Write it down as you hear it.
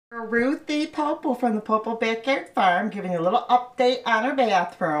Ruthie Popel from the Popel Backyard Farm giving you a little update on her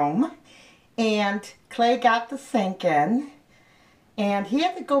bathroom. And Clay got the sink in. And he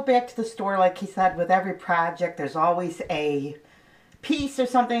had to go back to the store, like he said, with every project. There's always a piece or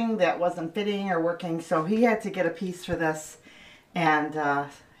something that wasn't fitting or working. So he had to get a piece for this. And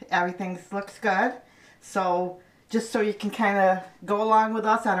everything looks good. So just so you can kind of go along with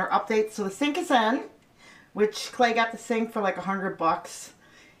us on our updates. So the sink is in, which Clay got the sink for like $100.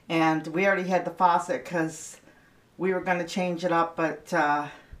 And we already had the faucet because we were going to change it up, but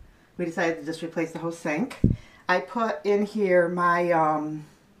we decided to just replace the whole sink. I put in here my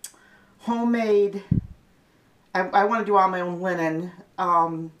homemade, I want to do all my own linen,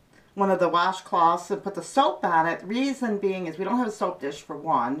 one of the washcloths, and put the soap on it. The reason being is we don't have a soap dish for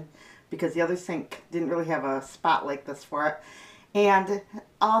one, because the other sink didn't really have a spot like this for it. And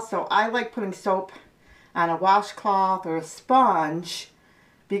also, I like putting soap on a washcloth or a sponge,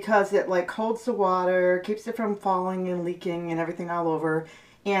 because it like holds the water, keeps it from falling and leaking and everything all over.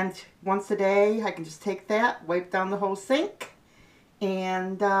 And once a day, I can just take that, wipe down the whole sink,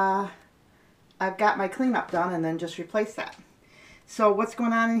 and I've got my cleanup done, and then just replace that. So what's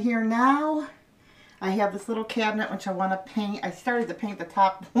going on in here now? I have this little cabinet which I want to paint. I started to paint the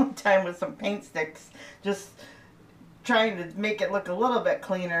top one time with some paint sticks, just trying to make it look a little bit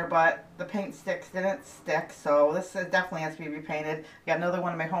cleaner, but the paint sticks didn't stick, so this definitely has to be repainted. Got another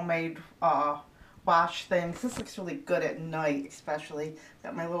one of my homemade wash things. This looks really good at night, especially.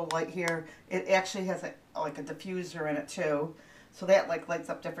 Got my little light here. It actually has like a diffuser in it too, so that like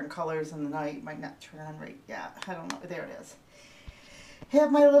lights up different colors in the night. Might not turn on right yet. I don't know. There it is.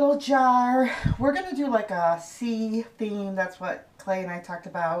 Have my little jar. We're gonna do like a sea theme. That's what Clay and I talked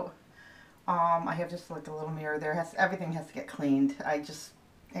about. I have just like a little mirror there. Everything has to get cleaned. I just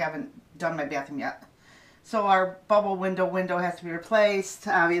haven't done my bathroom yet. So our bubble window has to be replaced.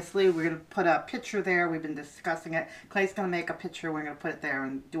 Obviously, we're going to put a picture there. We've been discussing it. Clay's going to make a picture. We're going to put it there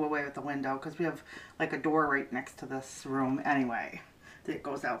and do away with the window, because we have like a door right next to this room anyway that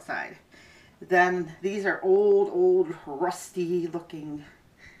goes outside. Then these are old rusty looking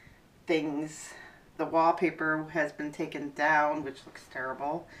things. The wallpaper has been taken down, which looks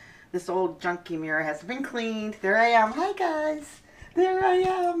terrible. This old junky mirror has been cleaned. There I am. Hi, guys. There I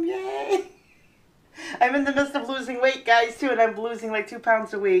am. Yay. I'm in the midst of losing weight, guys, too, and I'm losing like 2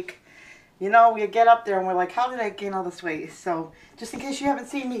 pounds a week. You know, we get up there and we're like, how did I gain all this weight? So, just in case you haven't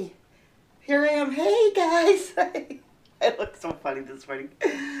seen me, here I am. Hey, guys. I look so funny this morning.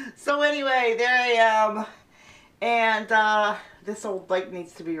 So, anyway, there I am. And this old light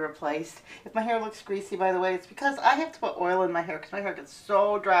needs to be replaced. If my hair looks greasy, by the way, it's because I have to put oil in my hair, because my hair gets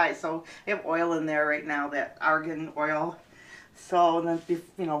so dry. So I have oil in there right now, that argan oil. So then,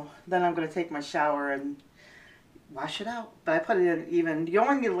 you know, then I'm going to take my shower and wash it out. But I put it in even. You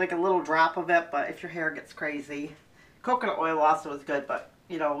only need like a little drop of it, but if your hair gets crazy. Coconut oil also is good, but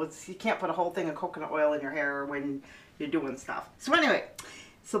you know, you can't put a whole thing of coconut oil in your hair when you're doing stuff. So anyway,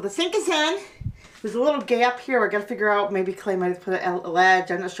 so the sink is in. There's a little gap here. We're going to figure out, maybe Clay might have put a ledge.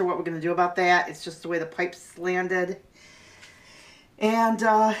 I'm not sure what we're going to do about that. It's just the way the pipes landed. And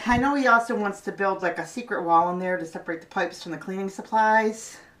I know he also wants to build like a secret wall in there to separate the pipes from the cleaning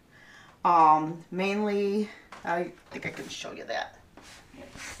supplies. Mainly, I think I can show you that.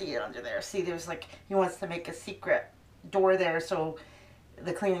 See it under there. See, there's like, he wants to make a secret door there so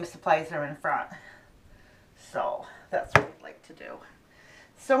the cleaning supplies are in front. So that's what we'd like to do.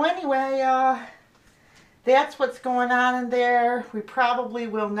 So anyway, that's what's going on in there. We probably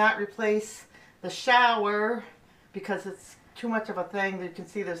will not replace the shower because it's too much of a thing. You can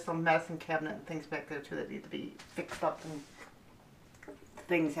see there's some medicine cabinet and things back there too that need to be fixed up, and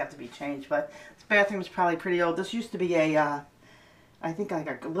things have to be changed. But this bathroom is probably pretty old. This used to be a, I think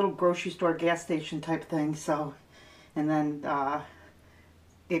like a little grocery store, gas station type thing. So, and then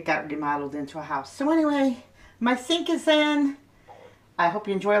it got remodeled into a house. So anyway, my sink is in. I hope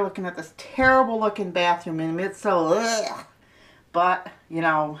you enjoy looking at this terrible looking bathroom. And it's so ugh. But, you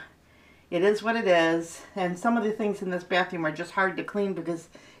know, it is what it is. And some of the things in this bathroom are just hard to clean, because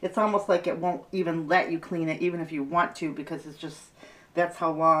it's almost like it won't even let you clean it, even if you want to, because it's just, that's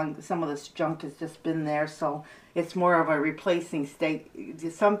how long some of this junk has just been there. So it's more of a replacing state.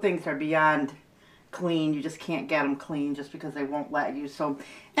 Some things are beyond clean. You just can't get them clean just because they won't let you. So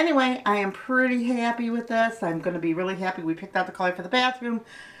anyway, I am pretty happy with this. I'm going to be really happy. We picked out the color for the bathroom,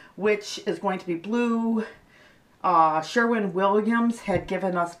 which is going to be blue. Sherwin-Williams had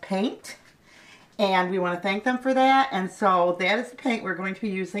given us paint, and we want to thank them for that. And so that is the paint we're going to be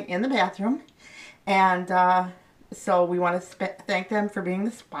using in the bathroom. And so we want to thank them for being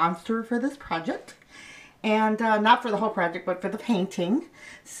the sponsor for this project. And not for the whole project, but for the painting.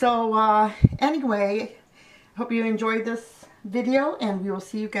 So anyway, hope you enjoyed this video, and we will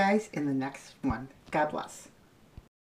see you guys in the next one. God bless.